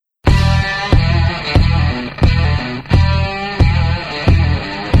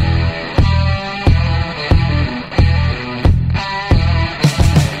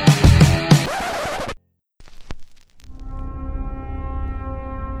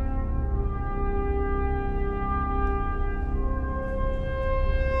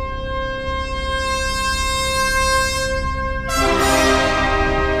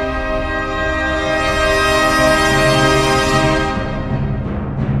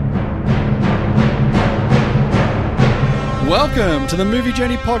Welcome to the Movie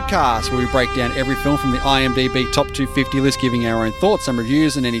Journey podcast, where we break down every film from the IMDb Top 250 list, giving our own thoughts and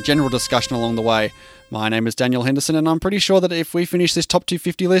reviews and any general discussion along the way. My name is Daniel Henderson, and I'm pretty sure that if we finish this Top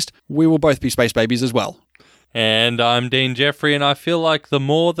 250 list, we will both be space babies as well. And I'm Dean Jeffrey, and I feel like the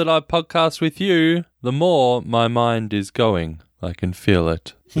more that I podcast with you, the more my mind is going. I can feel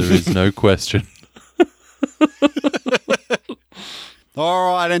it. There is no question.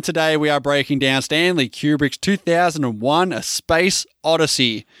 All right, and today we are breaking down Stanley Kubrick's 2001: A Space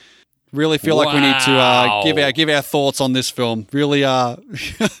Odyssey. Really feel like we need to give our thoughts on this film. Really, I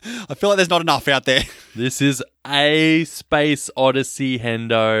feel like there's not enough out there. This is a Space Odyssey,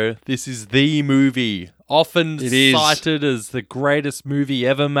 Hendo. This is the movie, often cited as the greatest movie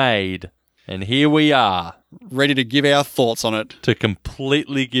ever made. And here we are. Ready to give our thoughts on it. To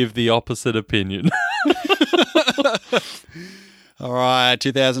completely give the opposite opinion. All right,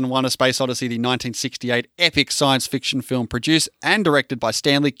 2001: A Space Odyssey, the 1968 epic science fiction film produced and directed by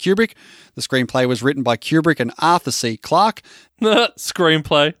Stanley Kubrick. The screenplay was written by Kubrick and Arthur C. Clarke.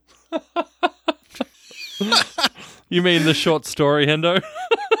 Screenplay. You mean the short story, Hendo?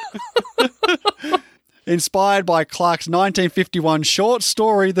 Inspired by Clarke's 1951 short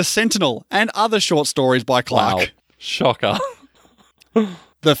story, The Sentinel, and other short stories by Clarke. Wow. Shocker.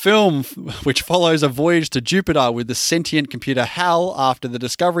 The film, which follows a voyage to Jupiter with the sentient computer HAL after the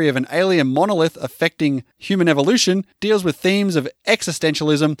discovery of an alien monolith affecting human evolution, deals with themes of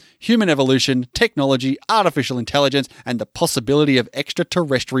existentialism, human evolution, technology, artificial intelligence, and the possibility of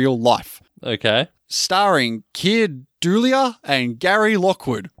extraterrestrial life. Okay. Starring Keir Dullea and Gary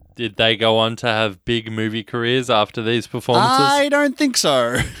Lockwood. Did they go on to have big movie careers after these performances? I don't think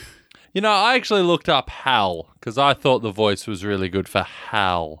so. You know, I actually looked up Hal because I thought the voice was really good for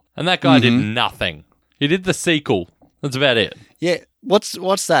Hal. And that guy did nothing. He did the sequel. That's about it. Yeah. What's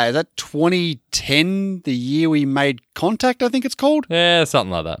that? Is that 2010, the year we made Contact, I think it's called? Yeah,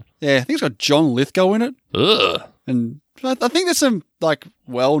 something like that. Yeah, I think it's got John Lithgow in it. Ugh. And I think there's some,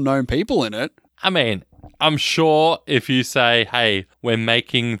 well-known people in it. I mean, I'm sure if you say, hey, we're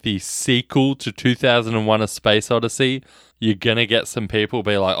making the sequel to 2001: A Space Odyssey, you're going to get some people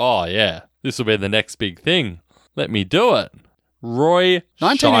be like, oh, yeah, this will be the next big thing. Let me do it. Roy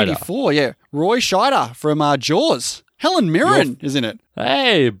 1984, Scheider. yeah. Roy Scheider from Jaws. Helen Mirren is in it.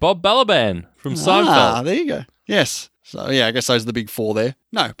 Hey, Bob Balaban from Seinfeld. Ah, there you go. Yes. So, yeah, I guess those are the big four there.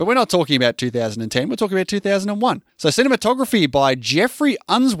 No, but we're not talking about 2010. We're talking about 2001. So, cinematography by Jeffrey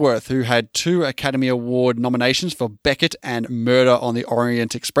Unsworth, who had 2 Academy Award nominations for Beckett and Murder on the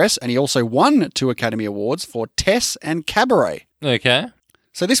Orient Express, and he also won 2 Academy Awards for Tess and Cabaret. Okay.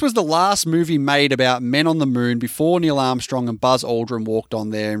 So this was the last movie made about men on the moon before Neil Armstrong and Buzz Aldrin walked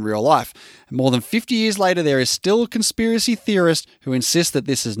on there in real life. And more than 50 years later, there is still conspiracy theorists who insist that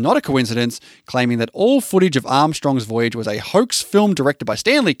this is not a coincidence, claiming that all footage of Armstrong's voyage was a hoax film directed by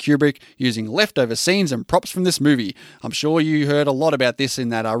Stanley Kubrick using leftover scenes and props from this movie. I'm sure you heard a lot about this in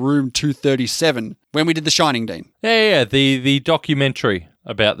that Room 237 when we did The Shining, Dean. Yeah, the documentary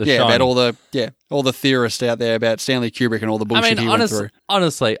about The Shining. About all the theorists out there about Stanley Kubrick and all the bullshit he went through.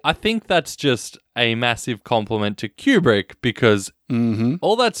 Honestly, I think that's just a massive compliment to Kubrick because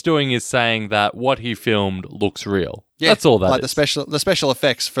all that's doing is saying that what he filmed looks real. Yeah, that's all that is. The special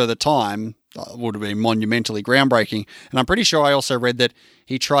effects for the time would have been monumentally groundbreaking. And I'm pretty sure I also read that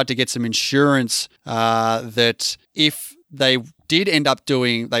he tried to get some insurance that if they did end up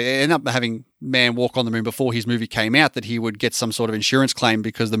having man walk on the moon before his movie came out, that he would get some sort of insurance claim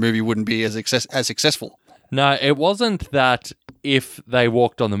because the movie wouldn't be as successful. No, it wasn't that if they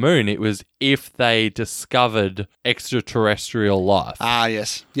walked on the moon. It was if they discovered extraterrestrial life. Ah,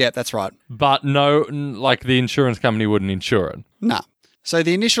 yes. Yeah, that's right. But no, the insurance company wouldn't insure it. No. So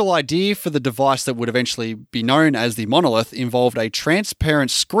the initial idea for the device that would eventually be known as the monolith involved a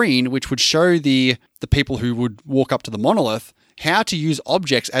transparent screen which would show the people who would walk up to the monolith how to use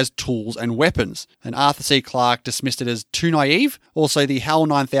objects as tools and weapons. And Arthur C. Clarke dismissed it as too naive. Also, the HAL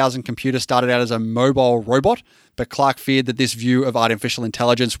 9000 computer started out as a mobile robot, but Clarke feared that this view of artificial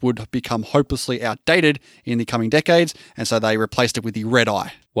intelligence would become hopelessly outdated in the coming decades, and so they replaced it with the Red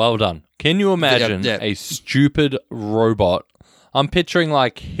Eye. Well done. Can you imagine a stupid robot? I'm picturing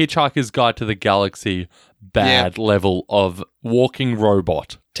like Hitchhiker's Guide to the Galaxy level of walking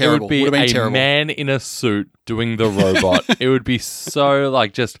robot. Terrible. It would be terrible. Man in a suit doing the robot. It would be so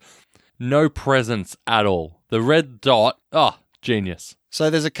just no presence at all. The red dot, genius. So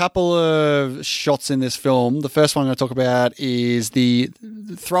there's a couple of shots in this film. The first one I'm going to talk about is the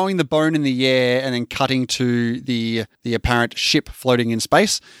throwing the bone in the air and then cutting to the apparent ship floating in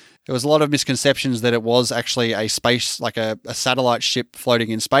space. There was a lot of misconceptions that it was actually a space, like a satellite ship floating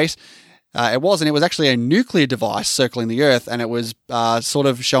in space. It wasn't. It was actually a nuclear device circling the Earth, and it was sort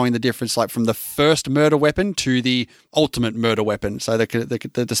of showing the difference, like from the first murder weapon to the ultimate murder weapon. So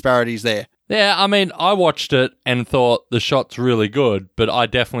the disparities there. Yeah, I mean, I watched it and thought the shot's really good, but I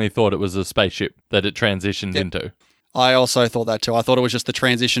definitely thought it was a spaceship that it transitioned into. I also thought that too. I thought it was just the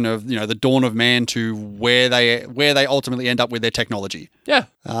transition of, the dawn of man to where they ultimately end up with their technology. Yeah.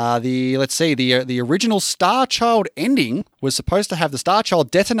 The original Star Child ending was supposed to have the Star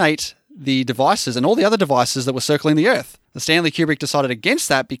Child detonate the devices and all the other devices that were circling the Earth. Stanley Kubrick decided against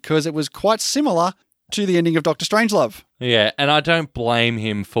that because it was quite similar to the ending of Doctor Strangelove. Yeah, and I don't blame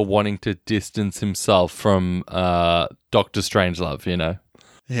him for wanting to distance himself from Doctor Strangelove,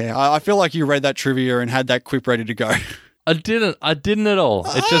 Yeah, I feel like you read that trivia and had that quip ready to go. I didn't at all.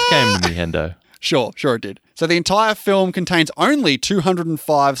 It just came to me, Hendo. Sure it did. So the entire film contains only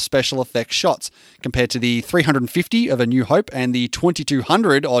 205 special effects shots, compared to the 350 of A New Hope and the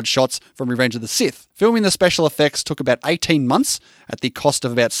 2,200 odd shots from Revenge of the Sith. Filming the special effects took about 18 months at the cost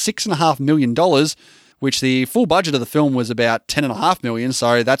of about $6.5 million, which the full budget of the film was about $10.5 million,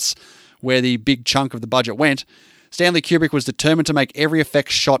 so that's where the big chunk of the budget went. Stanley Kubrick was determined to make every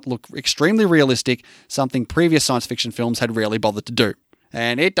effects shot look extremely realistic, something previous science fiction films had rarely bothered to do.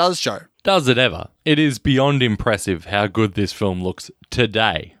 And it does show. Does it ever? It is beyond impressive how good this film looks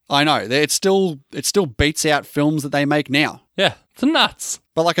today. I know. It still beats out films that they make now. Yeah, it's nuts.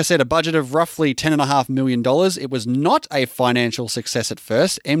 But like I said, a budget of roughly $10.5 million. It was not a financial success at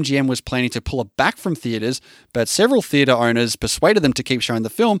first. MGM was planning to pull it back from theatres, but several theatre owners persuaded them to keep showing the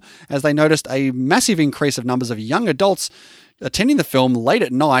film as they noticed a massive increase of numbers of young adults attending the film late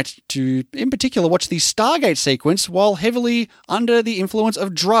at night to, in particular, watch the Stargate sequence while heavily under the influence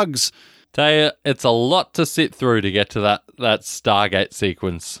of drugs. Tell you, it's a lot to sit through to get to that Stargate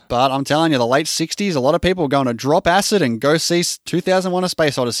sequence. But I'm telling you, the late 60s, a lot of people were going to drop acid and go see 2001 A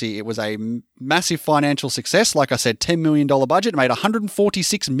Space Odyssey. It was a massive financial success. Like I said, $10 million budget, made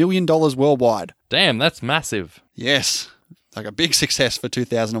 $146 million worldwide. Damn, that's massive. Yes, like a big success for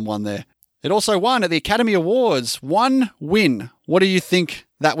 2001 there. It also won at the Academy Awards. One win. What do you think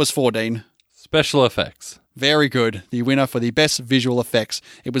that was for, Dean? Special effects. Very good. The winner for the best visual effects.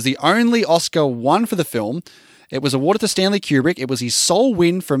 It was the only Oscar won for the film. It was awarded to Stanley Kubrick. It was his sole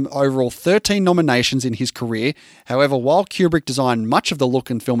win from overall 13 nominations in his career. However, while Kubrick designed much of the look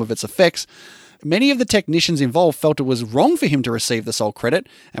and film of its effects, many of the technicians involved felt it was wrong for him to receive the sole credit,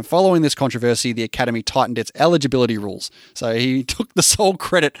 and following this controversy, the Academy tightened its eligibility rules. So he took the sole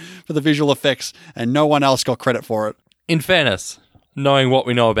credit for the visual effects, and no one else got credit for it. In fairness, knowing what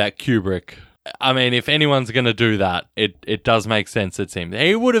we know about Kubrick, I mean, if anyone's going to do that, it does make sense, it seems.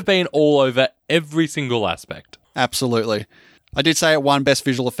 He would have been all over every single aspect. Absolutely. I did say it won Best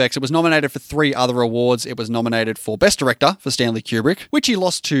Visual Effects. It was nominated for 3 other awards. It was nominated for Best Director for Stanley Kubrick, which he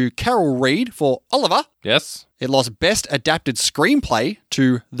lost to Carol Reed for Oliver. Yes. It lost Best Adapted Screenplay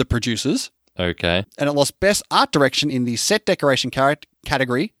to The Producers. Okay. And it lost Best Art Direction in the Set Decoration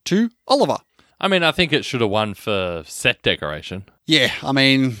category to Oliver. I mean, I think it should have won for set decoration. Yeah, I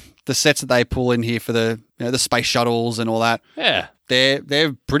mean, the sets that they pull in here for the space shuttles and all that. Yeah.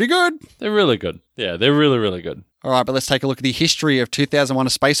 They're pretty good. They're really good. Yeah, they're really, really good. All right, but let's take a look at the history of 2001 A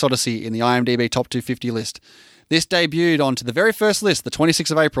Space Odyssey in the IMDb Top 250 list. This debuted onto the very first list, the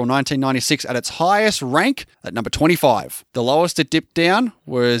 26th of April, 1996, at its highest rank at number 25. The lowest it dipped down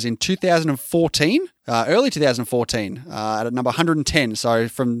was in 2014, early 2014, at number 110. So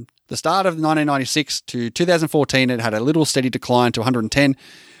from the start of 1996 to 2014, it had a little steady decline to 110.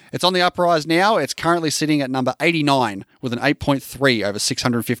 It's on the uprise now. It's currently sitting at number 89 with an 8.3 over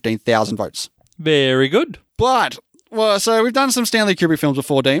 615,000 votes. Very good. But, so we've done some Stanley Kubrick films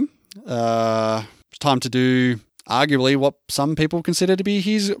before, Dean. It's time to do arguably what some people consider to be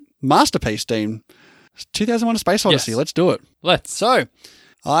his masterpiece, Dean. 2001 A Space Odyssey. Yes. Let's do it. Let's. So,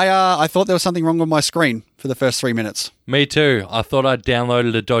 I thought there was something wrong with my screen for the first 3 minutes. Me too. I thought I'd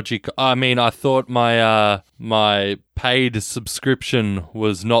downloaded a dodgy... I thought my paid subscription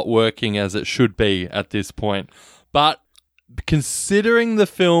was not working as it should be at this point. But considering the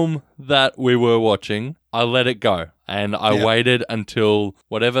film that we were watching, I let it go. And I waited until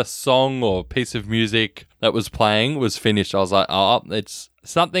whatever song or piece of music that was playing was finished. I was like,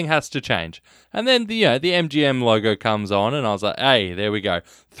 something has to change. And then the MGM logo comes on and I was like, hey, there we go.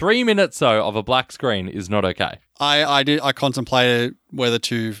 3 minutes though of a black screen is not okay. I contemplated whether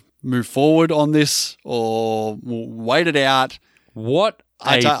to move forward on this or wait it out. What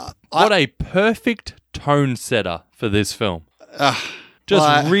a perfect tone setter for this film.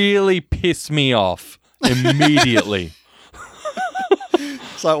 Really pissed me off immediately.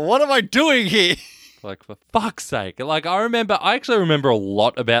 So what am I doing here? Like, for fuck's sake. Like, I actually remember a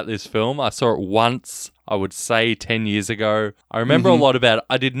lot about this film. I saw it once, I would say 10 years ago. I remember a lot about it.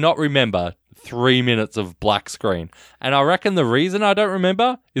 I did not remember 3 minutes of black screen. And I reckon the reason I don't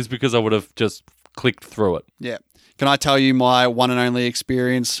remember is because I would have just clicked through it. Yeah. Can I tell you my one and only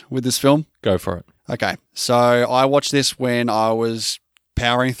experience with this film? Go for it. Okay. So I watched this when I was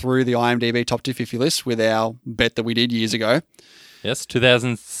powering through the IMDb Top 250 list with our bet that we did years ago. Yes,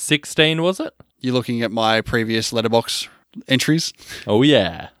 2016, was it? You're looking at my previous Letterboxd entries. Oh,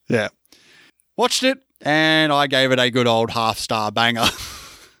 yeah. Yeah. Watched it, and I gave it a good old half-star banger.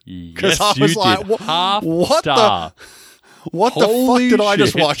 Yes, I was like, half what star. What the fuck did I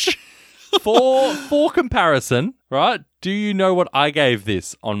just watch? For comparison, right? Do you know what I gave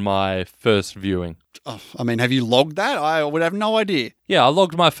this on my first viewing? Oh, I mean, have you logged that? I would have no idea. Yeah, I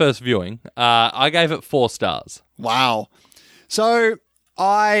logged my first viewing. I gave it 4 stars. Wow. So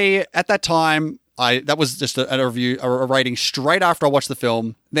at that time, that was just a review, a rating straight after I watched the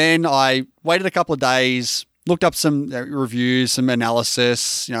film. Then I waited a couple of days, looked up some reviews, some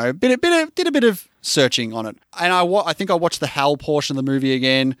analysis, did a bit of searching on it. And I think I watched the Hal portion of the movie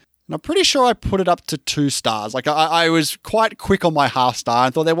again. And I'm pretty sure I put it up to 2 stars. Like I was quite quick on my half star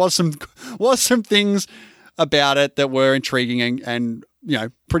and thought there was some things about it that were intriguing and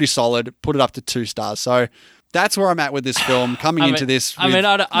pretty solid. Put it up to 2 stars. So that's where I'm at with this film. Coming into this, I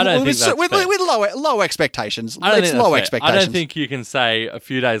don't think that's with fair. low expectations. It's low expectations. I don't think you can say a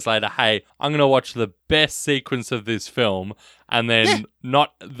few days later, "Hey, I'm going to watch the best sequence of this film," and then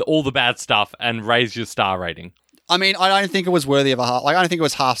not all the bad stuff, and raise your star rating. I mean, I don't think it was worthy of a half. Like, I don't think it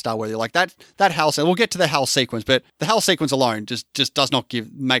was half star worthy. Like that Hal. We'll get to the Hal sequence, but the Hal sequence alone just does not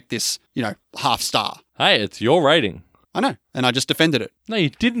make this half star. Hey, it's your rating. I know, and I just defended it. No, you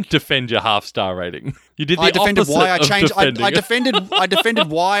didn't defend your half star rating. You did the I defended opposite why I of changed. defending I it. defended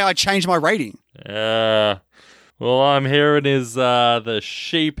why I changed my rating. Well, I'm hearing is the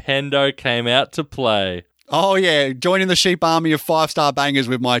sheep hendo came out to play. Oh yeah, joining the sheep army of 5-star bangers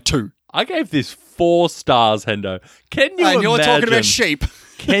with my 2. I gave this 4 stars, Hendo. Can you imagine? And you're talking about sheep.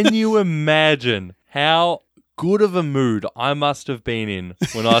 Can you imagine how good of a mood I must have been in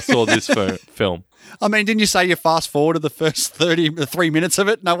when I saw this film? I mean, didn't you say you fast forwarded the first 3 minutes of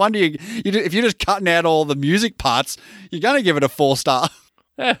it? No wonder if you're just cutting out all the music parts, you're going to give it a 4-star.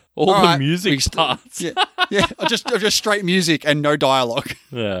 Yeah, all the music parts. Yeah, just straight music and no dialogue.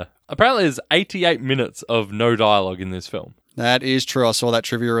 Yeah. Apparently there's 88 minutes of no dialogue in this film. That is true. I saw that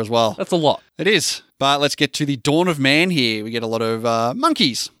trivia as well. That's a lot. It is. But let's get to the dawn of man here. We get a lot of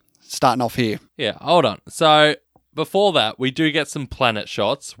monkeys starting off here. Yeah, hold on. So before that, we do get some planet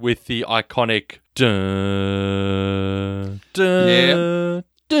shots with the iconic dun, dun,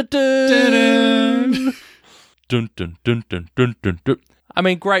 dun, dun, dun, dun, dun, dun, dun, dun, dun. I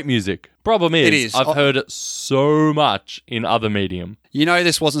mean, great music. Problem is, it is. I've heard it so much in other medium.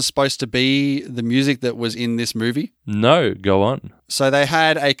 This wasn't supposed to be the music that was in this movie? No, go on. So they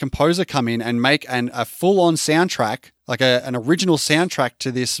had a composer come in and make a full-on soundtrack, like an original soundtrack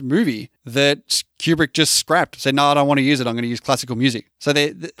to this movie that Kubrick just scrapped. Said, "No, I don't want to use it. I'm going to use classical music." So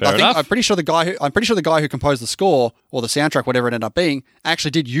I'm pretty sure the guy who composed the score or the soundtrack, whatever it ended up being,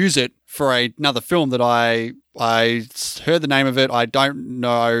 actually did use it for another film that I heard the name of it. I don't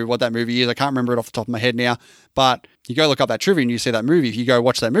know what that movie is. I can't remember it off the top of my head now. But you go look up that trivia and you see that movie. If you go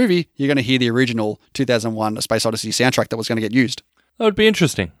watch that movie, you're going to hear the original 2001 A Space Odyssey soundtrack that was going to get used. That would be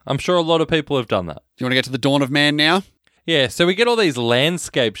interesting. I'm sure a lot of people have done that. Do you want to get to the dawn of man now? Yeah, so we get all these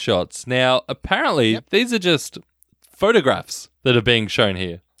landscape shots. Now, apparently, these are just photographs that are being shown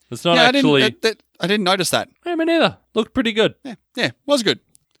here. It's not actually... I didn't notice that. Yeah, me neither. Looked pretty good. Yeah, was good.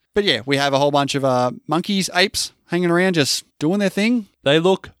 But yeah, we have a whole bunch of monkeys, apes, hanging around just doing their thing. They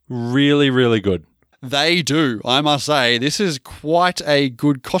look really, really good. They do, I must say. This is quite a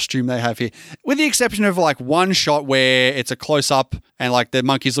good costume they have here. With the exception of like one shot where it's a close-up and like the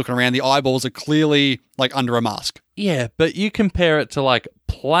monkey's looking around, the eyeballs are clearly like under a mask. Yeah, but you compare it to like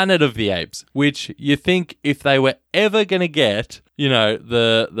Planet of the Apes, which you think if they were ever going to get,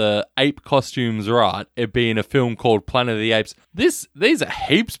 the ape costumes right, it being a film called Planet of the Apes, these are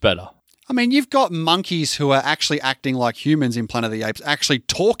heaps better. I mean, you've got monkeys who are actually acting like humans in Planet of the Apes, actually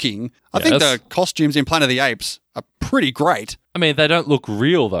talking. I think the costumes in Planet of the Apes are pretty great. I mean, they don't look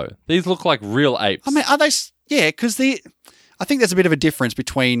real, though. These look like real apes. I mean, are they... Yeah, because I think there's a bit of a difference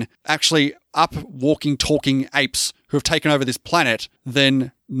between actually walking, talking apes who have taken over this planet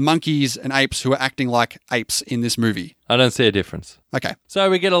than monkeys and apes who are acting like apes in this movie. I don't see a difference. Okay. So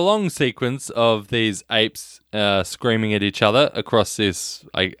we get a long sequence of these apes screaming at each other across this,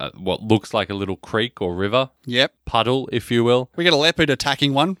 what looks like a little creek or river. Yep. Puddle, if you will. We get a leopard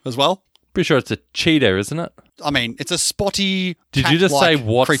attacking one as well. Pretty sure it's a cheetah, isn't it? I mean, it's a spotty. Did you just say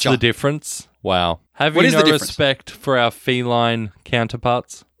what's creature. the difference? Wow. Have What you is no the difference? respect for our feline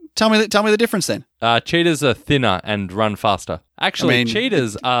counterparts? Tell me the difference then. Cheetahs are thinner and run faster. Actually,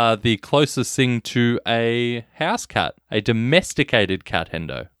 cheetahs are the closest thing to a house cat, a domesticated cat,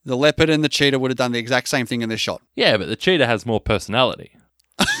 Hendo. The leopard and the cheetah would have done the exact same thing in this shot. Yeah, but the cheetah has more personality.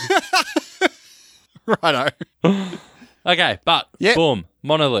 Righto. Okay, but boom,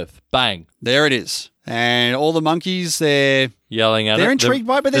 monolith, bang. There it is. And all the monkeys, they're Yelling at it. They're intrigued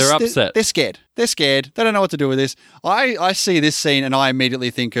by it, but they're upset. They're scared. They're scared. They don't know what to do with this. I see this scene and I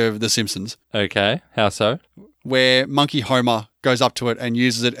immediately think of The Simpsons, Okay, how so? where Monkey Homer goes up to it and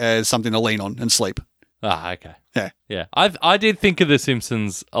uses it as something to lean on and sleep. Ah, okay. Yeah. Yeah, I did think of The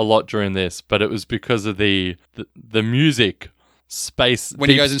Simpsons a lot during this, but it was because of the music, space. When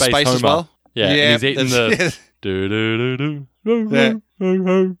he Deep goes in space Homer. as well. Yeah, and he's eating the yeah. do do do Yeah.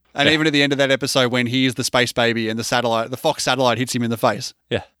 do. And even at the end of that episode, when he is the space baby and the Fox satellite hits him in the face.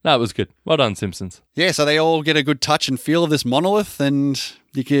 Yeah, that was good. Well done, Simpsons. Yeah, so they all get a good touch and feel of this monolith, and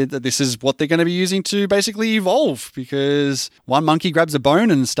this is what they're going to be using to basically evolve, because one monkey grabs a bone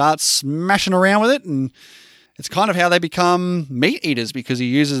and starts smashing around with it, and it's kind of how they become meat eaters, because he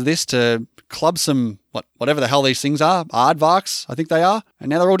uses this to club some, whatever the hell these things are, aardvarks, I think they are, and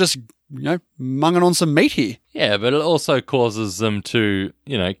now they're all just, munging on some meat here. Yeah, but it also causes them to,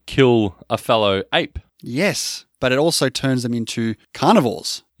 kill a fellow ape. Yes, but it also turns them into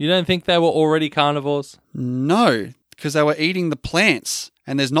carnivores. You don't think they were already carnivores? No, because they were eating the plants,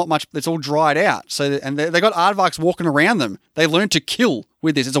 and there's not much. It's all dried out. And they got aardvarks walking around them. They learned to kill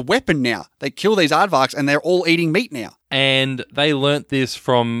with this. It's a weapon now. They kill these aardvarks, and they're all eating meat now. And they learnt this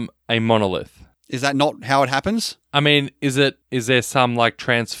from a monolith. Is that not how it happens? I mean, is there some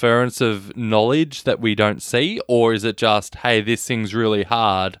transference of knowledge that we don't see, or is it just, hey, this thing's really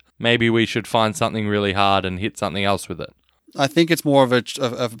hard, maybe we should find something really hard and hit something else with it? I think it's more of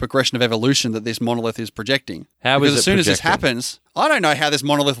a progression of evolution that this monolith is projecting. How because is it as soon as this projecting? happens, I don't know how this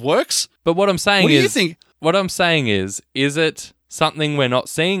monolith works. But what I'm saying What do is, you think? What I'm saying is it something we're not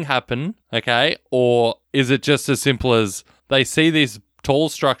seeing happen, okay, or is it just as simple as they see this tall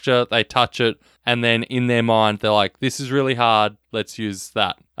structure, they touch it, and then in their mind they're like, this is really hard, let's use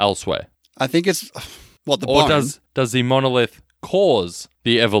that elsewhere? I think it's the Or bone. does the monolith cause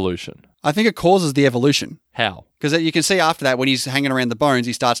the evolution? I think it causes the evolution. How? Because you can see after that, when he's hanging around the bones,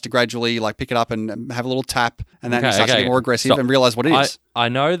 he starts to gradually pick it up and have a little tap, and then he starts to get more aggressive Stop. and realize what it is. I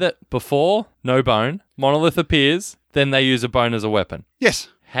know that before, no bone, monolith appears, then they use a bone as a weapon. Yes.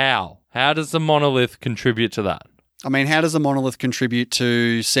 How? How does the monolith contribute to that? I mean, how does the monolith contribute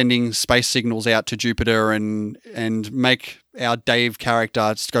to sending space signals out to Jupiter and make our Dave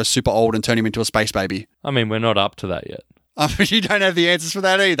character just go super old and turn him into a space baby? I mean, we're not up to that yet. You don't have the answers for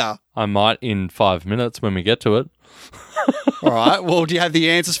that either. I might in 5 minutes when we get to it. All right. Well, do you have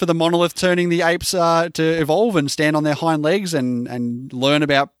the answers for the monolith turning the apes to evolve and stand on their hind legs and learn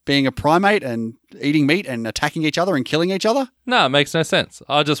about being a primate and eating meat and attacking each other and killing each other? No, it makes no sense.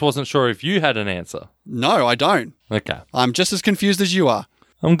 I just wasn't sure if you had an answer. No, I don't. Okay. I'm just as confused as you are.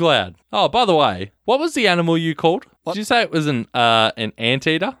 I'm glad. Oh, by the way, what was the animal you called? What? Did you say it was an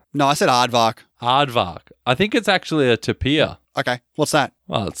anteater? No, I said aardvark. Aardvark. I think it's actually a tapir. Okay. What's that?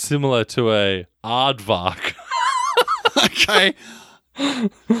 Well, it's similar to a aardvark. Okay.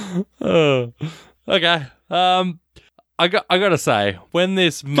 Okay. I gotta say, when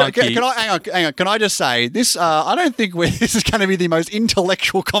this monkey... Can I hang on? Can I just say this? I don't think this is going to be the most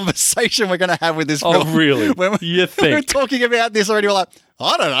intellectual conversation we're going to have with this film. Oh, really? When You we're think? talking about this already, we're like,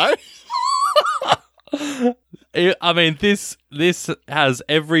 I don't know. I mean, this has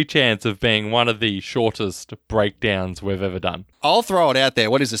every chance of being one of the shortest breakdowns we've ever done. I'll throw it out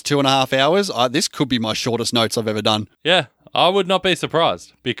there. What is this? 2.5 hours? This could be my shortest notes I've ever done. Yeah, I would not be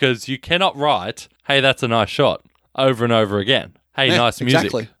surprised, because you cannot write, hey, that's a nice shot, over and over again. Hey, Yeah, nice music.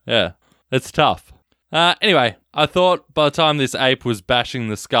 exactly. Yeah, it's tough. Anyway, I thought by the time this ape was bashing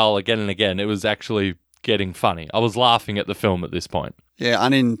the skull again and again, it was actually getting funny. I was laughing at the film at this point. Yeah,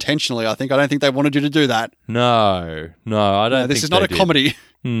 unintentionally, I think. I don't think they wanted you to do that. No, I don't think this is not they a did. comedy.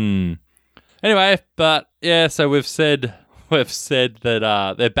 Anyway, but yeah, so we've said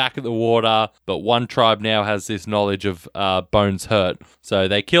that they're back at the water, but one tribe now has this knowledge of Bones hurt. So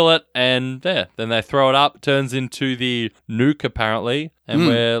they kill it, and then they throw it up, turns into the nuke apparently, and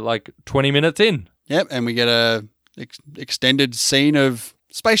we're 20 minutes in. Yep, and we get a extended scene of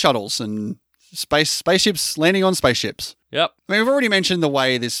space shuttles and spaceships landing on spaceships. Yep. I mean, we've already mentioned the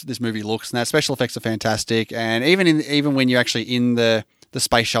way this movie looks, and that special effects are fantastic. And even when you're actually in the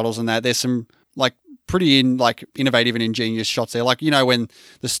space shuttles and that, there's some pretty innovative and ingenious shots there. Like, when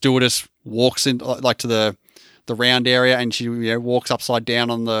the stewardess walks in like to the round area and she walks upside down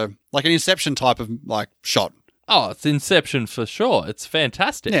on the, like an Inception type of like shot. Oh, it's Inception for sure. It's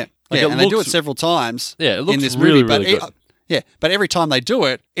fantastic. Yeah. Like, and they do it several times. Yeah, it looks in this really, movie, really good. But every time they do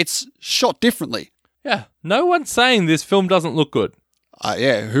it, it's shot differently. Yeah, no one's saying this film doesn't look good.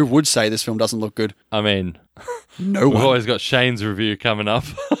 Who would say this film doesn't look good? I mean, no one. We've always got Shane's review coming up.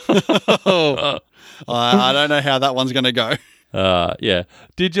 I don't know how that one's going to go. Yeah.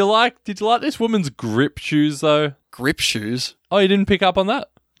 Did you like this woman's grip shoes though? Grip shoes? Oh, you didn't pick up on that?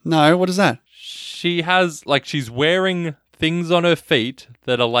 No, what is that? She has, she's wearing things on her feet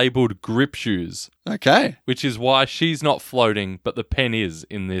that are labelled grip shoes. Okay. Which is why she's not floating, but the pen is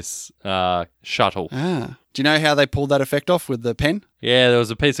in this shuttle. Ah. Do you know how they pulled that effect off with the pen? Yeah, there was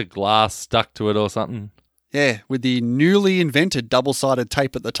a piece of glass stuck to it or something. Yeah, with the newly invented double-sided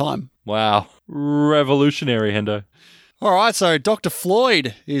tape at the time. Wow. Revolutionary, Hendo. All right, so Dr.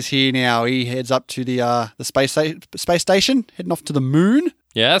 Floyd is here now. He heads up to the space station, heading off to the moon.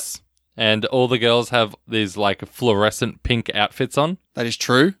 Yes. And all the girls have these fluorescent pink outfits on. That is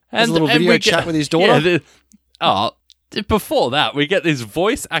true. There's a little video chat with his daughter. Before that, we get this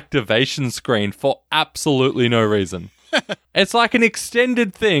voice activation screen for absolutely no reason. It's like an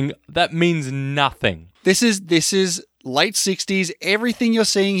extended thing that means nothing. This is late 60s. Everything you're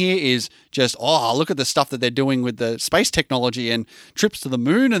seeing here is just, look at the stuff that they're doing with the space technology and trips to the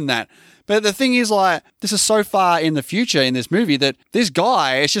moon and that. But the thing is, this is so far in the future in this movie that this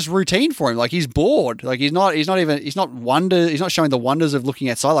guy, it's just routine for him. Like, he's bored. Like, he's not showing the wonders of looking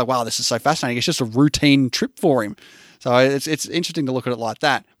outside. Like, wow, this is so fascinating. It's just a routine trip for him. So it's interesting to look at it like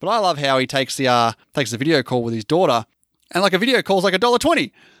that. But I love how he takes the video call with his daughter, and a video call's like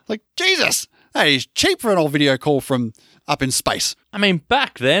 $1.20. Like, Jesus, that is cheap for an old video call from up in space. I mean,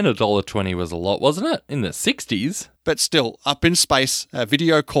 back then $1.20 was a lot, wasn't it? In the 60s. But still, up in space, a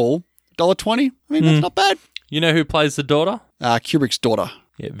video call, $1.20. I mean, that's not bad. You know who plays the daughter? Kubrick's daughter.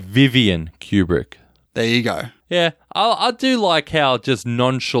 Yeah, Vivian Kubrick. There you go. Yeah, I do like how just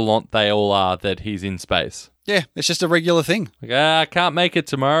nonchalant they all are that he's in space. Yeah, it's just a regular thing. I can't make it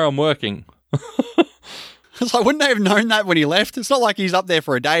tomorrow, I'm working. It's like, wouldn't they have known that when he left? It's not like he's up there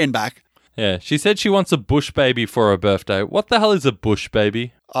for a day and back. Yeah, she said she wants a bush baby for her birthday. What the hell is a bush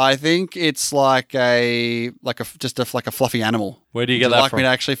baby? I think it's like a fluffy animal. Where do you get that from? Would you like me to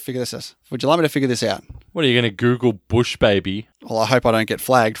actually figure this out? Would you like me to figure this out? What, are you going to Google bush baby? Well, I hope I don't get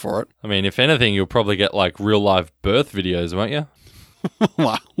flagged for it. I mean, if anything, you'll probably get real live birth videos, won't you?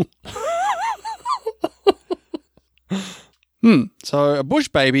 Wow. So a bush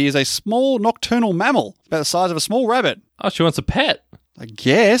baby is a small nocturnal mammal, about the size of a small rabbit. Oh, she wants a pet. I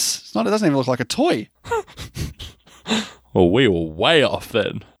guess. It doesn't even look like a toy. Well, we were way off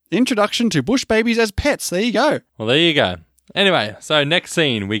then. Introduction to bush babies as pets. There you go. Well, there you go. Anyway, so next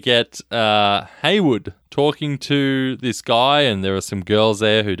scene, we get Haywood talking to this guy, and there are some girls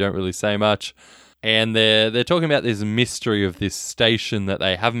there who don't really say much. And they're talking about this mystery of this station that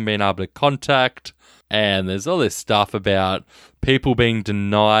they haven't been able to contact. And there's all this stuff about people being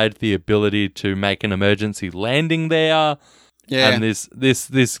denied the ability to make an emergency landing there. Yeah. And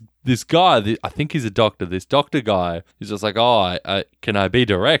this guy, I think he's a doctor, this doctor guy, is just like, can I be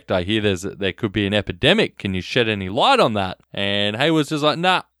direct? I hear there could be an epidemic. Can you shed any light on that? And Haywood's just like,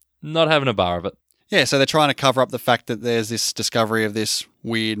 nah, not having a bar of it. Yeah, so they're trying to cover up the fact that there's this discovery of this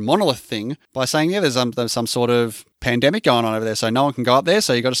weird monolith thing by saying, there's some sort of pandemic going on over there, so no one can go up there,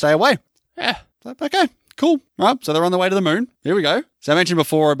 so you got to stay away. Yeah. Okay, cool. All right, so they're on the way to the moon. Here we go. So I mentioned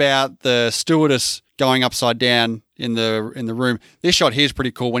before about the stewardess going upside down in the room. This shot here is pretty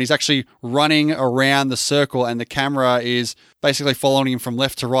cool when he's actually running around the circle and the camera is basically following him from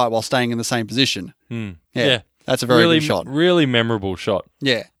left to right while staying in the same position. Yeah. That's a very good shot. Really memorable shot.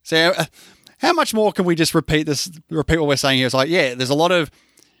 Yeah. So how much more can we just repeat what we're saying here? It's like, yeah, there's a lot of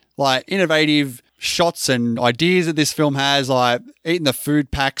innovative shots and ideas that this film has, like eating the food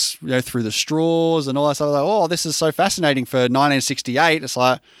packs, through the straws and all that stuff. Like, this is so fascinating for 1968. It's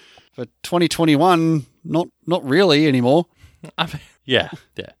like, for 2021, not really anymore. I mean, yeah.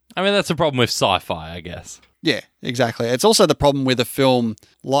 I mean, that's a problem with sci-fi, I guess. Yeah, exactly. It's also the problem with a film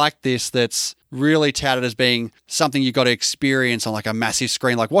like this that's really touted as being something you've got to experience on a massive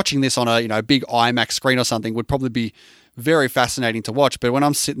screen. Like watching this on a big IMAX screen or something would probably be very fascinating to watch. But when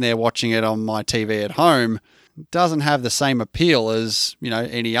I'm sitting there watching it on my TV at home, it doesn't have the same appeal as,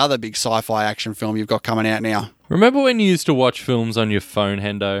 any other big sci-fi action film you've got coming out now. Remember when you used to watch films on your phone,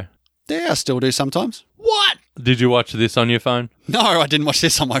 Hendo? Yeah, I still do sometimes. What? Did you watch this on your phone? No, I didn't watch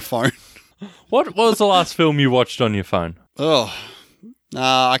this on my phone. What was the last film you watched on your phone? Oh,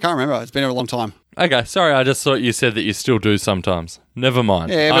 I can't remember. It's been a long time. Okay, sorry, I just thought you said that you still do sometimes. Never mind.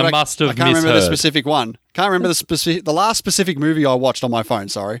 Yeah, but I must have I can't remember the misheard. specific one. Can't remember the last specific movie I watched on my phone,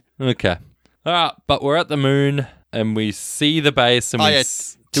 sorry. Okay. All right, but we're at the moon and we see the base and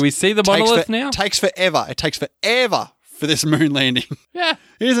do we see the monolith now? It takes forever. It takes forever for this moon landing. Yeah.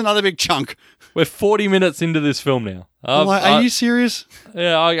 Here's another big chunk. We're 40 minutes into this film now. I'm like, are you serious?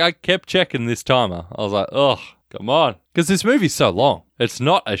 Yeah, I kept checking this timer. I was like, oh, come on. Because this movie's so long. It's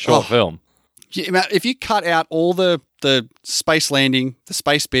not a short film. Yeah, if you cut out all the space landing, the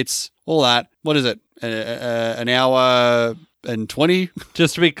space bits, all that, what is it? An hour and 20?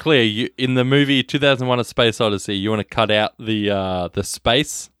 Just to be clear, in the movie 2001: A Space Odyssey, you want to cut out the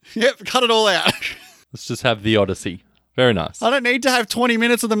space? Yep, cut it all out. Let's just have the Odyssey. Very nice. I don't need to have 20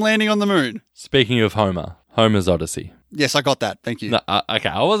 minutes of them landing on the moon. Speaking of Homer's Odyssey. Yes, I got that. Thank you. No, okay,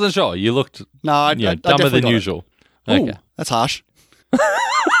 I wasn't sure. You looked I dumber definitely than usual. Okay. Ooh, that's harsh.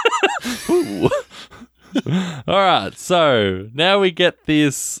 All right, so now we get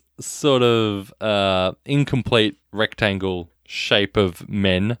this sort of incomplete rectangle shape of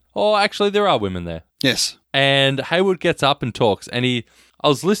men. Oh, actually, there are women there. Yes. And Haywood gets up and talks, and I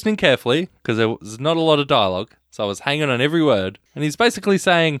was listening carefully because there was not a lot of dialogue, so I was hanging on every word. And he's basically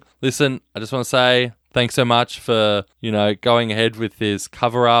saying, listen, I just want to say thanks so much for, going ahead with this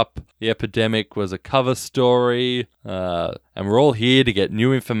cover-up. The epidemic was a cover story, and we're all here to get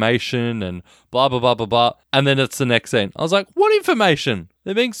new information and blah, blah, blah, blah, blah. And then it's the next scene. I was like, what information?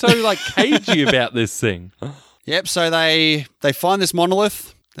 They're being so, cagey about this thing. Yep, so they find this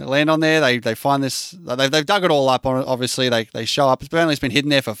monolith. They land on there. They find this. They've dug it all up. Obviously, they show up. Apparently, it's been hidden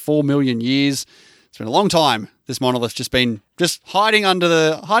there for 4 million years. It's been a long time. This monolith's just been hiding under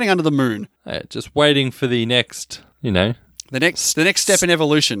the moon. Yeah, just waiting for the next, the next step in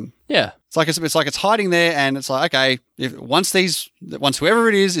evolution. Yeah, it's like it's hiding there, and it's like, okay, once whoever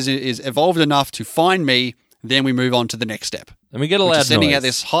it is evolved enough to find me, then we move on to the next step. And we get a loud noise. Sending out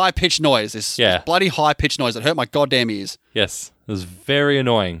this high-pitched noise, this bloody high-pitched noise that hurt my goddamn ears. Yes, it was very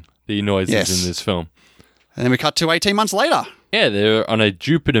annoying, the noises in this film. And then we cut to 18 months later. Yeah, they're on a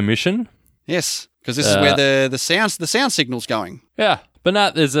Jupiter mission. Yes, because this is where the sound signal's going. Yeah, but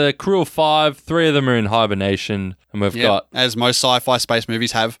no, there's a crew of 5, 3 of them are in hibernation, and we've got... as most sci-fi space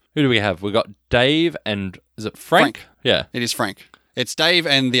movies have. Who do we have? We've got Dave and... Is it Frank? Yeah. It is Frank. It's Dave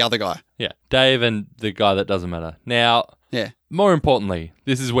and the other guy. Yeah, Dave and the guy that doesn't matter. Now... Yeah. More importantly,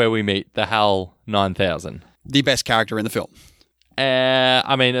 this is where we meet the HAL 9000. The best character in the film.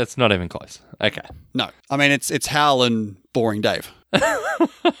 It's not even close. Okay. No. It's Hal and boring Dave.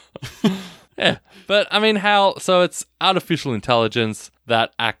 Yeah. But, HAL, so it's artificial intelligence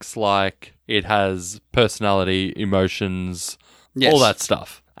that acts like it has personality, emotions, all that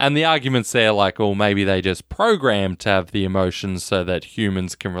stuff. And the arguments there, maybe they just programmed to have the emotions so that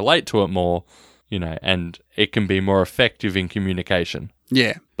humans can relate to it more. And it can be more effective in communication.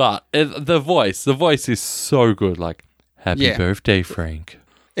 Yeah. But the voice is so good. Happy birthday, Frank.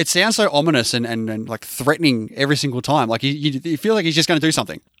 It sounds so ominous and threatening every single time. You feel like he's just going to do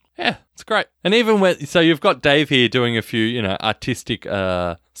something. Yeah, it's great. And even so you've got Dave here doing a few, artistic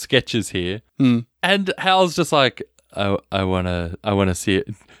sketches here. Mm. And Hal's just like, I wanna see it.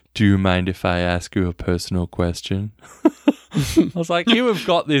 Do you mind if I ask you a personal question? I was like, you have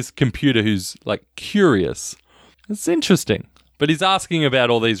got this computer who's curious. It's interesting. But he's asking about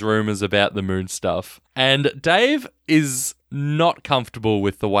all these rumors about the moon stuff. And Dave is not comfortable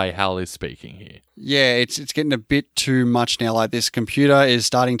with the way Hal is speaking here. Yeah, it's getting a bit too much now. This computer is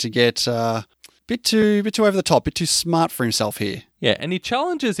starting to get a bit too over the top, a bit too smart for himself here. Yeah, and he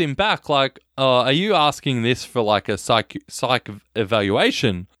challenges him back are you asking this for a psych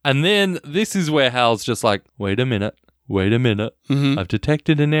evaluation? And then this is where Hal's just like, wait a minute. Mm-hmm. I've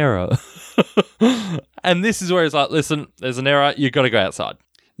detected an error. And this is where he's like, listen, there's an error. You've got to go outside.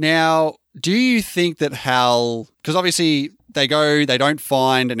 Now, do you think that Hal, because obviously they don't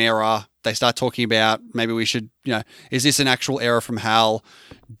find an error. They start talking about maybe we should, is this an actual error from Hal?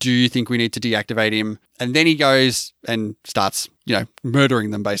 Do you think we need to deactivate him? And then he goes and starts,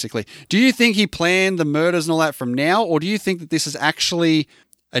 murdering them basically. Do you think he planned the murders and all that from now? Or do you think that this is actually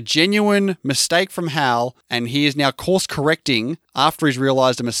a genuine mistake from Hal, and he is now course correcting after he's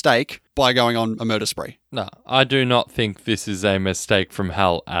realised a mistake by going on a murder spree? No, I do not think this is a mistake from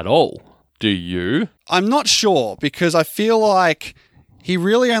Hal at all. Do you? I'm not sure, because I feel like he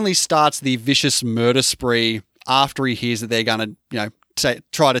really only starts the vicious murder spree after he hears that they're going to,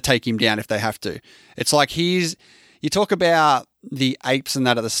 try to take him down if they have to. It's like you talk about the apes and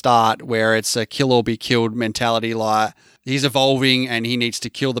that at the start, where it's a kill or be killed mentality, he's evolving and he needs to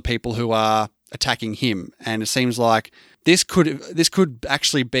kill the people who are attacking him. And it seems like this could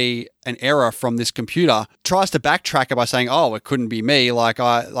actually be an error from this computer. Tries to backtrack it by saying, "Oh, it couldn't be me. Like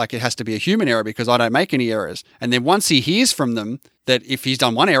it has to be a human error because I don't make any errors." And then once he hears from them that if he's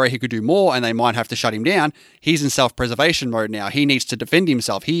done one error, he could do more, and they might have to shut him down. He's in self-preservation mode now. He needs to defend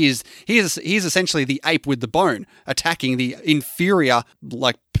himself. He's essentially the ape with the bone, attacking the inferior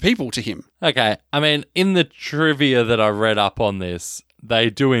people to him. Okay, I mean, in the trivia that I read up on this, they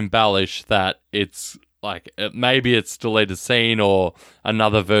do embellish that it's maybe it's deleted scene or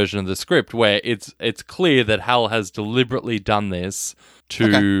another version of the script where it's clear that Hal has deliberately done this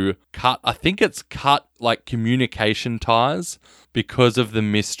to cut communication ties because of the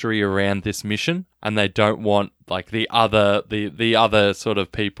mystery around this mission, and they don't want the other sort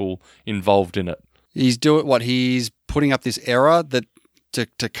of people involved in it. He's putting up this error that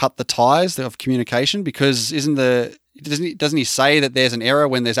to cut the ties of communication, because doesn't he say that there's an error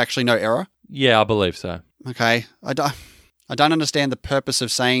when there's actually no error? Yeah, I believe so. Okay. I don't understand the purpose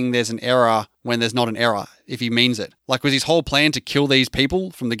of saying there's an error when there's not an error, if he means it. Was his whole plan to kill these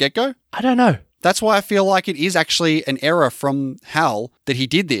people from the get-go? I don't know. That's why I feel like it is actually an error from Hal that he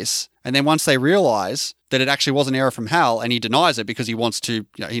did this. And then once they realize that it actually was an error from Hal, and he denies it because he wants to,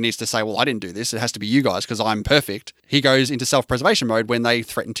 he needs to say, well, I didn't do this. It has to be you guys because I'm perfect. He goes into self-preservation mode when they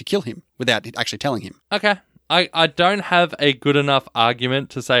threaten to kill him without actually telling him. Okay. I don't have a good enough argument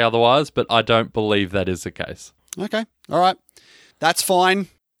to say otherwise, but I don't believe that is the case. Okay. All right. That's fine.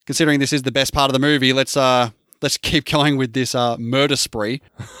 Considering this is the best part of the movie, let's keep going with this murder spree.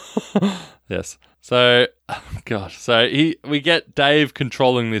 Yes. So, we get Dave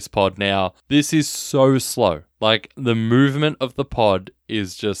controlling this pod now. This is so slow. The movement of the pod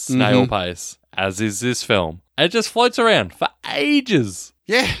is just snail pace, as is this film. It just floats around for ages.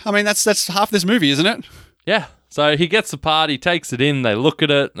 Yeah. I mean, that's half this movie, isn't it? Yeah. So he gets the part, he takes it in, they look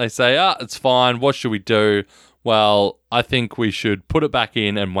at it, they say, it's fine, what should we do? Well, I think we should put it back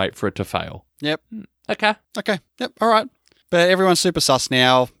in and wait for it to fail. Yep. Okay. Yep. All right. But everyone's super sus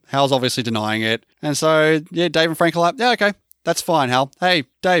now. Hal's obviously denying it. And so, yeah, Dave and Frank are like, yeah, okay, that's fine, Hal. Hey,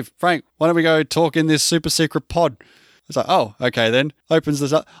 Dave, Frank, why don't we go talk in this super secret pod? It's like, oh, okay then. Opens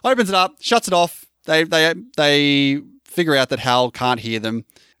it up, shuts it off. They figure out that Hal can't hear them.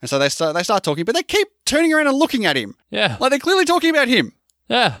 And so they start talking, but they keep turning around and looking at him. Yeah. They're clearly talking about him.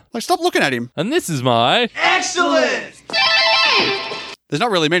 Yeah. Stop looking at him. And this is my... Excellent! There's not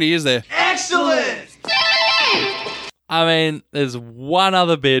really many, is there? Excellent! I mean, there's one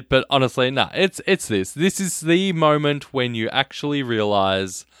other bit, but honestly, no, it's this. This is the moment when you actually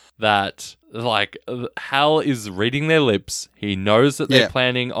realize that, Hal is reading their lips. He knows that they're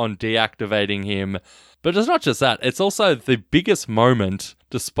planning on deactivating him. But it's not just that. It's also the biggest moment,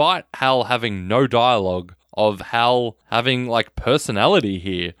 despite Hal having no dialogue, of Hal having, personality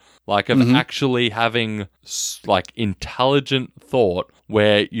here. Of actually having, intelligent thought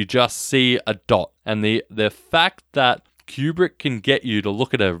where you just see a dot. And the fact that Kubrick can get you to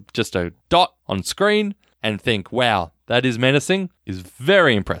look at just a dot on screen and think, wow, that is menacing, is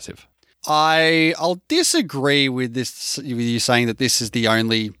very impressive. I'll disagree with you saying that this is the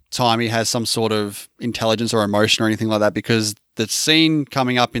only time he has some sort of intelligence or emotion or anything like that, because the scene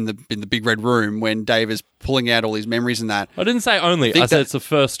coming up in the big red room when Dave is pulling out all his memories and that. I didn't say only. I said it's the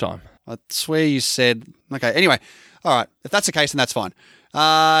first time. I swear you said... Okay, anyway. All right. If that's the case, then that's fine.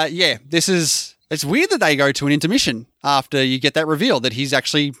 It's weird that they go to an intermission after you get that reveal that he's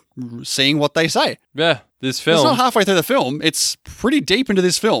actually seeing what they say. Yeah, this film... It's not halfway through the film. It's pretty deep into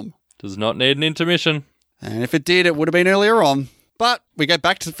this film. Does not need an intermission. And if it did, it would have been earlier on. But we get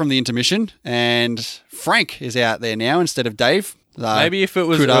back from the intermission, and Frank is out there now instead of Dave. Maybe if it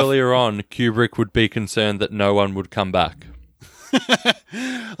was earlier on, Kubrick would be concerned that no one would come back.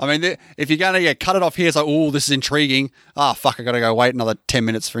 I mean, if you're going to cut it off here, it's like, oh, this is intriguing. Fuck, I got to go wait another 10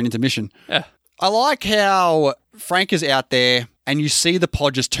 minutes for an intermission. Yeah. I like how Frank is out there and you see the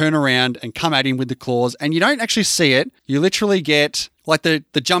pod just turn around and come at him with the claws, and you don't actually see it. You literally get the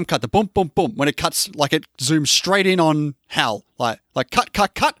jump cut, the boom, boom, boom, when it cuts, it zooms straight in on Hal, like cut,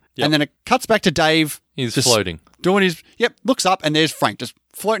 cut, cut. Yep. And then it cuts back to Dave. He's floating. Doing his, looks up and there's Frank just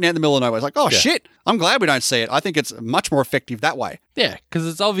floating out in the middle of nowhere. It's like, shit, I'm glad we don't see it. I think it's much more effective that way. Yeah, because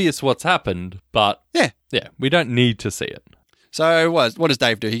it's obvious what's happened, but yeah, we don't need to see it. So what does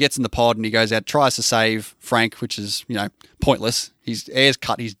Dave do? He gets in the pod and he goes out, tries to save Frank, which is, pointless. His air's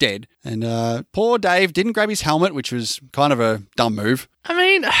cut, he's dead. And poor Dave didn't grab his helmet, which was kind of a dumb move. I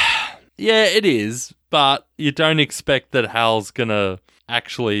mean, yeah, it is, but you don't expect that Hal's going to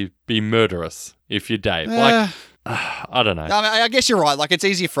actually be murderous if you're Dave. I don't know. I guess you're right. It's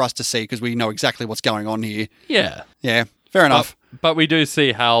easier for us to see because we know exactly what's going on here. Yeah. Yeah. Fair enough. But we do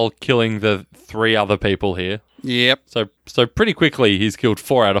see Hal killing the 3 other people here. Yep. So pretty quickly, he's killed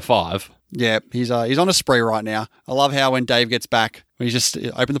 4 out of 5. Yep. He's on a spree right now. I love how when Dave gets back, when he just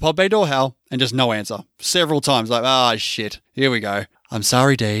open the pod bay door, Hal, and just no answer. Several times, like, oh, shit. Here we go. I'm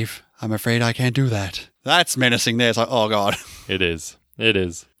sorry, Dave. I'm afraid I can't do that. That's menacing there. It's like, oh, God. It is. It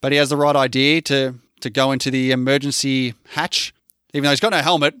is. But he has the right idea to go into the emergency hatch. Even though he's got no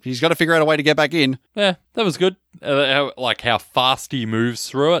helmet, he's got to figure out a way to get back in. Yeah, that was good. How fast he moves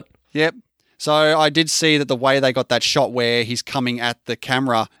through it. Yep. So I did see that the way they got that shot where he's coming at the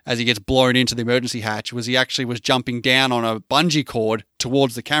camera as he gets blown into the emergency hatch was he actually was jumping down on a bungee cord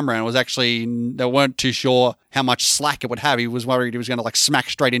towards the camera, and they weren't too sure how much slack it would have. He was worried he was going to smack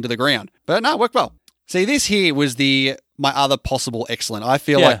straight into the ground. But no, it worked well. See, this here was my other possible excellent. I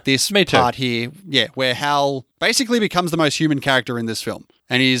feel like this part here, where Hal basically becomes the most human character in this film.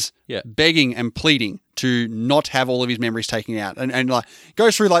 And he's begging and pleading to not have all of his memories taken out. And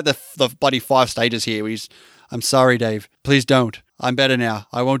goes through the bloody 5 stages here. Where I'm sorry, Dave. Please don't. I'm better now.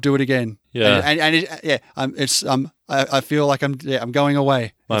 I won't do it again. Yeah. I feel like I'm going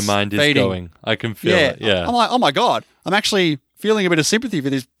away. My mind is fading. Going. I can feel it. Yeah. I'm like, oh my God. I'm actually feeling a bit of sympathy for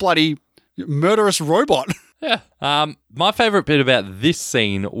this bloody murderous robot. Yeah. My favorite bit about this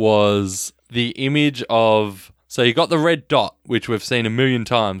scene was the image of... So you got the red dot, which we've seen a million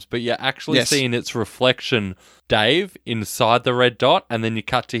times, but you're actually seeing its reflection, Dave, inside the red dot, and then you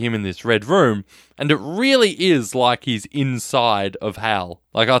cut to him in this red room, and it really is like he's inside of Hal.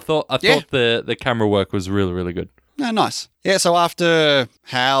 I thought the camera work was really, really good. No, nice. Yeah, so after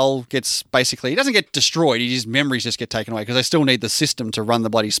Hal gets he doesn't get destroyed, his memories just get taken away because they still need the system to run the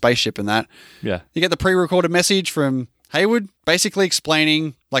bloody spaceship and that. Yeah. You get the pre-recorded message from Hayward basically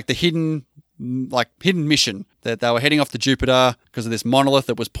explaining the hidden mission that they were heading off to Jupiter because of this monolith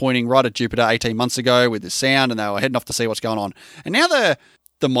that was pointing right at Jupiter 18 months ago with this sound, and they were heading off to see what's going on. And now the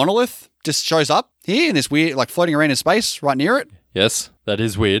monolith just shows up here in this weird, floating around in space right near it. Yes, that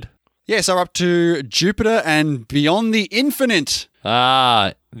is weird. Yeah, so we're up to Jupiter and beyond the infinite.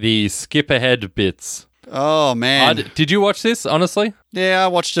 Ah, the skip ahead bits. Oh, man. Did you watch this, honestly? Yeah, I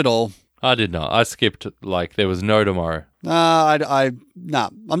watched it all. I did not. I skipped there was no tomorrow.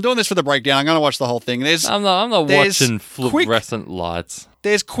 I'm doing this for the breakdown. I'm going to watch the whole thing. I'm not watching fluorescent lights.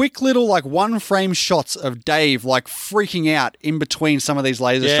 There's quick little one frame shots of Dave freaking out in between some of these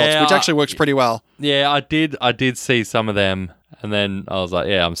laser shots, which actually works pretty well. Yeah, I did see some of them, and then I was like,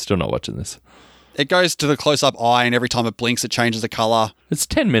 yeah, I'm still not watching this. It goes to the close-up eye, and every time it blinks, it changes the color. It's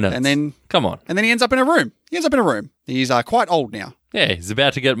 10 minutes. And then... Come on. And then he ends up in a room. He's quite old now. Yeah, he's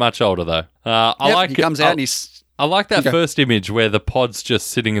about to get much older, though. He comes out and he's... I like that first image where the pod's just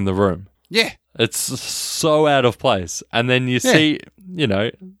sitting in the room. Yeah. It's so out of place. And then you see,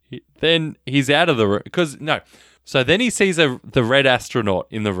 then he's out of the room. So then he sees the red astronaut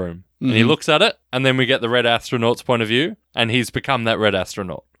in the room. Mm-hmm. And he looks at it, and then we get the red astronaut's point of view, and he's become that red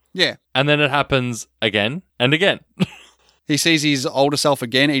astronaut. Yeah. And then it happens again and again. He sees his older self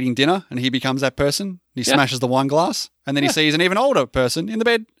again eating dinner, and he becomes that person. He smashes the wine glass, and then he sees an even older person in the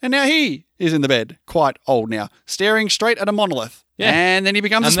bed, and now he is in the bed, quite old now, staring straight at a monolith. Yeah. And then he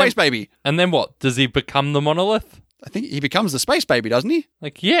becomes a space baby. And then what? Does he become the monolith? I think he becomes the space baby, doesn't he?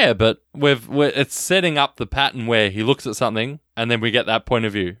 Yeah, but it's setting up the pattern where he looks at something, and then we get that point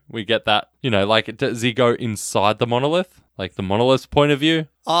of view. We get that, does he go inside the monolith? The monolith's point of view?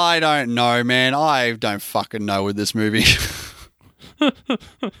 I don't know, man. I don't fucking know with this movie. He's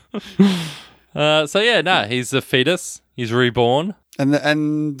a fetus. He's reborn.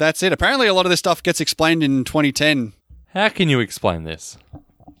 And that's it. Apparently a lot of this stuff gets explained in 2010. How can you explain this?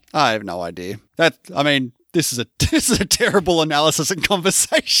 I have no idea. This is a terrible analysis and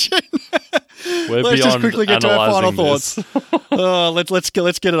conversation. Let's just quickly get to our final thoughts. Let's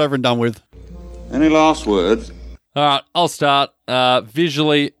get it over and done with. Any last words? All right, I'll start.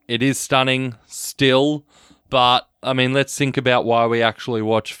 Visually, it is stunning still, but let's think about why we actually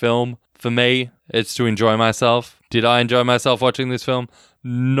watch film. For me, it's to enjoy myself. Did I enjoy myself watching this film?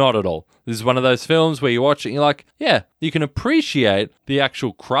 Not at all. This is one of those films where you watch it and you're like, yeah, you can appreciate the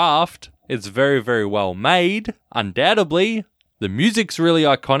actual craft. It's very, very well made, undoubtedly. The music's really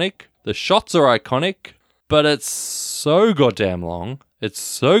iconic. The shots are iconic, but it's so goddamn long. It's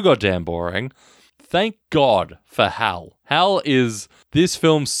so goddamn boring. Thank God for Hal. Hal is this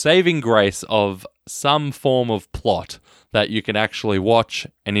film's saving grace of some form of plot that you can actually watch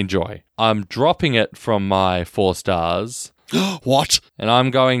and enjoy. I'm dropping it from my 4 stars. What? And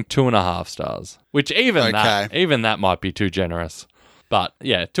I'm going 2.5 stars, which even that might be too generous. But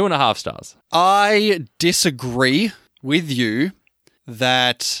yeah, 2.5 stars. I disagree with you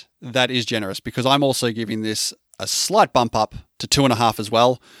that is generous because I'm also giving this a slight bump up to 2.5 as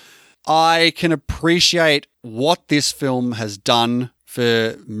well. I can appreciate what this film has done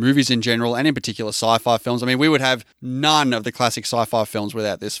for movies in general, and in particular sci-fi films. I mean, we would have none of the classic sci-fi films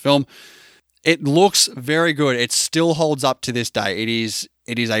without this film. It looks very good. It still holds up to this day. It is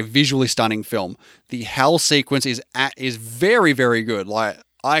a visually stunning film. The hell sequence is very, very good. Like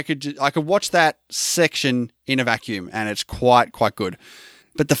I could watch that section in a vacuum, and it's quite good.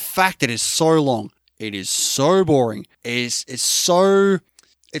 But the fact that it's so long, it is so boring. It's so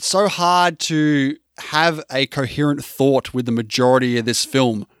hard to have a coherent thought with the majority of this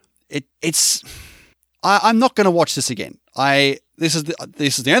film. I'm not going to watch this again. This is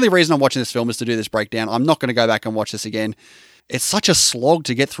the only reason I'm watching this film is to do this breakdown. I'm not going to go back and watch this again. It's such a slog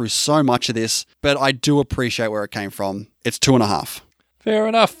to get through so much of this, but I do appreciate where it came from. It's 2.5. Fair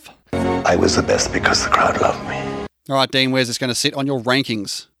enough. I was the best because the crowd loved me. All right, Dean, where's this going to sit on your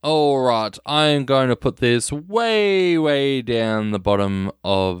rankings? All right, I'm going to put this way, way down the bottom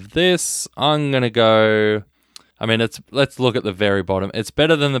of this. I'm going to go... I mean, let's look at the very bottom. It's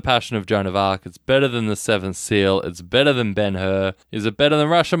better than The Passion of Joan of Arc. It's better than The Seventh Seal. It's better than Ben-Hur. Is it better than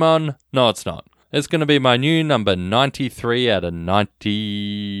Rashomon? No, it's not. It's going to be my new number 93 out of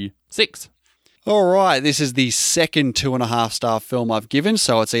 96. All right, this is the second 2.5-star film I've given,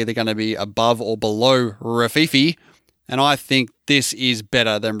 so it's either going to be above or below Rafifi, and I think this is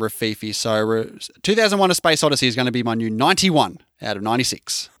better than Rafifi. So 2001: A Space Odyssey is going to be my new 91 out of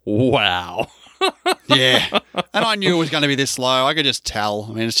 96. Wow. Yeah, and I knew it was going to be this low. I could just tell.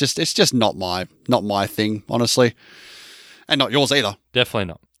 I mean, it's just not my thing, honestly, and not yours either. Definitely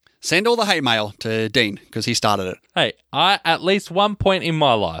not. Send all the hate mail to Dean because he started it. Hey, at least one point in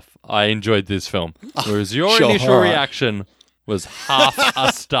my life, I enjoyed this film, whereas your Sure, initial all right. reaction was half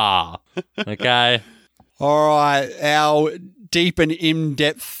a star. Okay. All right, our deep and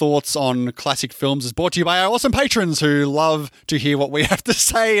in-depth thoughts on classic films is brought to you by our awesome patrons who love to hear what we have to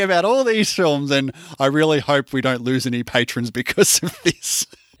say about all these films, and I really hope we don't lose any patrons because of this.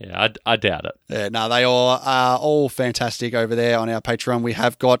 Yeah, I doubt it. Yeah, no, they are all fantastic over there on our Patreon. We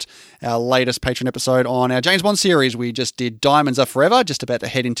have got our latest Patreon episode on our James Bond series. We just did Diamonds Are Forever, just about to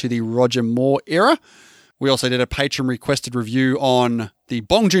head into the Roger Moore era. We also did a Patreon-requested review on the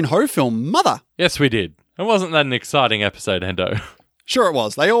Bong Joon-ho film Mother. Yes, we did. And wasn't that an exciting episode, Hendo? Sure it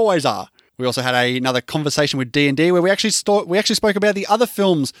was. They always are. We also had another conversation with D&D where we actually spoke about the other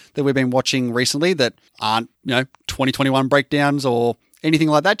films that we've been watching recently that aren't, 2021 breakdowns or anything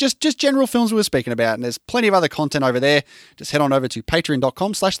like that. Just general films we were speaking about. And there's plenty of other content over there. Just head on over to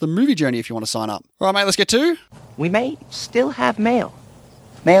patreon.com/themoviejourney if you want to sign up. All right, mate, let's get to... We may still have mail.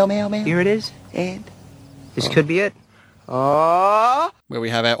 Mail. Here it is. And? This could be it. where we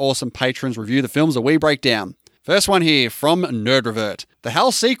have our awesome patrons review the films that we break down. First one here from Nerd Revert. The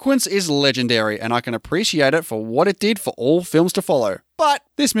Hell sequence is legendary, and I can appreciate it for what it did for all films to follow. But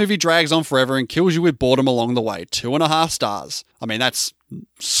this movie drags on forever and kills you with boredom along the way. 2.5 stars. I mean, that's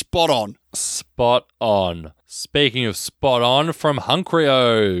spot on. Spot on. Speaking of spot on, from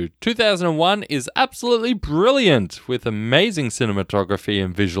Hunkrio, 2001 is absolutely brilliant, with amazing cinematography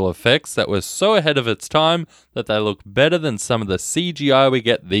and visual effects that were so ahead of its time that they look better than some of the CGI we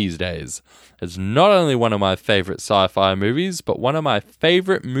get these days. It's not only one of my favourite sci-fi movies, but one of my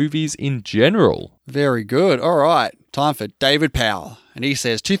favourite movies in general. Very good. All right. Time for David Powell. And he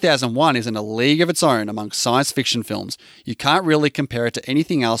says 2001 is in a league of its own among science fiction films. You can't really compare it to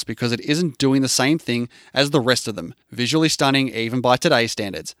anything else because it isn't doing the same thing as the rest of them. Visually stunning even by today's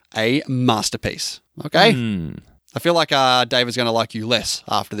standards. A masterpiece. Okay? I feel like David's going to like you less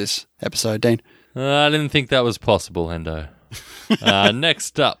after this episode, Dean. I didn't think that was possible, Hendo.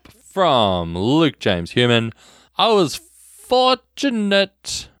 Next up, from Luke James Human, I was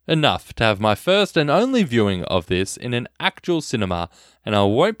fortunate enough to have my first and only viewing of this in an actual cinema, and I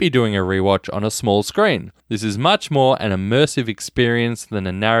won't be doing a rewatch on a small screen. This is much more an immersive experience than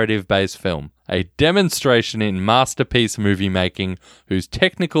a narrative-based film. A demonstration in masterpiece movie making whose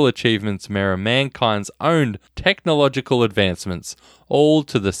technical achievements mirror mankind's own technological advancements, all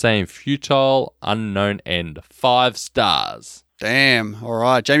to the same futile, unknown end. 5 stars. Damn. All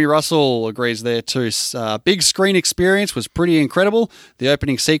right. Jamie Russell agrees there too. Big screen experience was pretty incredible. The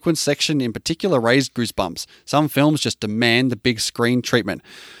opening sequence section in particular raised goosebumps. Some films just demand the big screen treatment.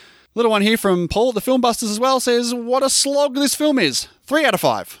 Little one here from Paul at the Film Busters as well says, what a slog this film is. 3 out of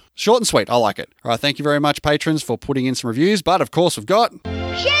 5. Short and sweet. I like it. All right. Thank you very much, patrons, for putting in some reviews. But of course, we've got...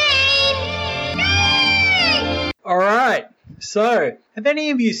 All right. So, have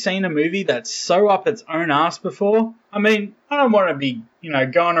any of you seen a movie that's so up its own ass before? I mean, I don't want to be,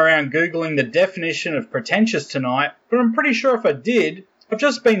 going around Googling the definition of pretentious tonight, but I'm pretty sure if I did, it's I've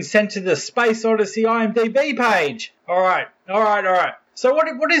just been sent to the Space Odyssey IMDb page. All right. So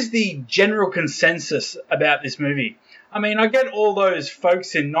what is the general consensus about this movie? I mean, I get all those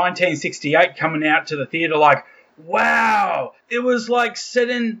folks in 1968 coming out to the theatre like, wow, it was like set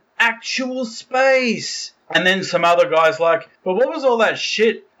in actual space. And then some other guys like, but what was all that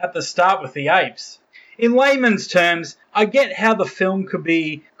shit at the start with the apes? In layman's terms, I get how the film could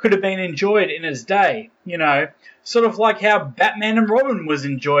have been enjoyed in its day, you know, sort of like how Batman and Robin was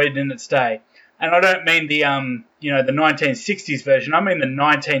enjoyed in its day. And I don't mean the 1960s version. I mean the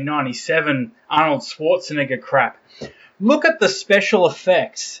 1997 Arnold Schwarzenegger crap. Look at the special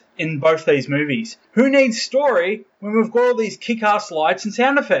effects in both these movies. Who needs story when we've got all these kick-ass lights and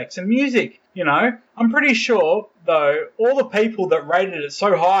sound effects and music, you know? I'm pretty sure, though, all the people that rated it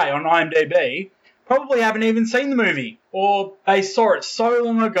so high on IMDb probably haven't even seen the movie, or they saw it so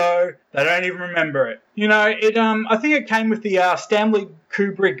long ago they don't even remember it. You know, I think it came with the Stanley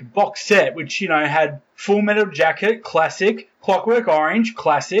Kubrick box set, which, you know, had Full Metal Jacket, classic, Clockwork Orange,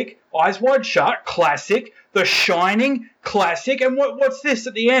 classic, Eyes Wide Shut, classic, The Shining, classic, and what's this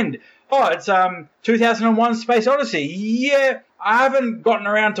at the end? Oh, it's 2001 Space Odyssey. Yeah, I haven't gotten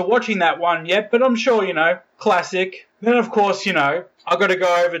around to watching that one yet, but I'm sure, you know, classic. Then, of course, you know, I've got to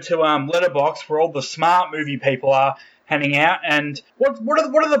go over to Letterboxd, where all the smart movie people are hanging out, and what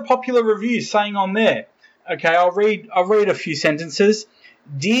are the popular reviews saying on there? Okay, I'll read a few sentences.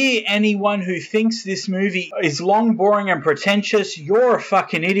 Dear anyone who thinks this movie is long, boring, and pretentious, you're a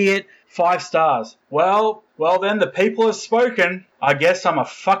fucking idiot. 5 stars. Well, then the people have spoken. I guess I'm a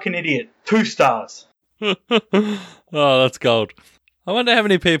fucking idiot. 2 stars. Oh, that's gold. I wonder how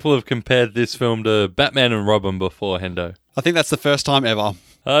many people have compared this film to Batman and Robin before, Hendo. I think that's the first time ever.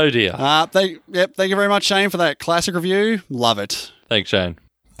 Oh, dear. Thank you very much, Shane, for that classic review. Love it. Thanks, Shane.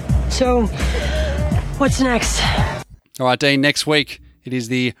 So, what's next? All right, Dean, next week, it is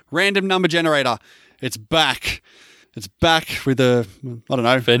the random number generator. It's back. It's back with a, I don't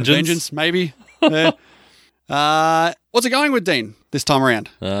know, vengeance maybe. Yeah. What's it going with, Dean, this time around?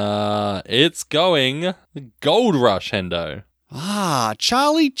 It's going Gold Rush, Hendo.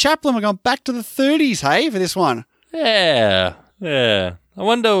 Charlie Chaplin. We're going back to the 30s, hey, for this one. Yeah. I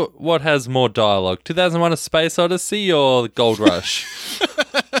wonder what has more dialogue, 2001: A Space Odyssey or Gold Rush?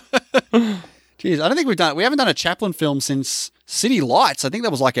 Jeez, I don't think we haven't done a Chaplin film since City Lights. I think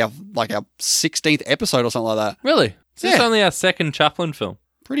that was like our 16th episode or something like that. Really? Is this Yeah. only our second Chaplin film?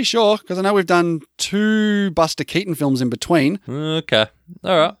 Pretty sure, because I know we've done 2 Buster Keaton films in between. Okay.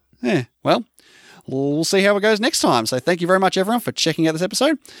 All right. Yeah, well, we'll see how it goes next time. So thank you very much, everyone, for checking out this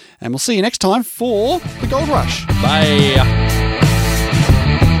episode. And we'll see you next time for The Gold Rush. Bye.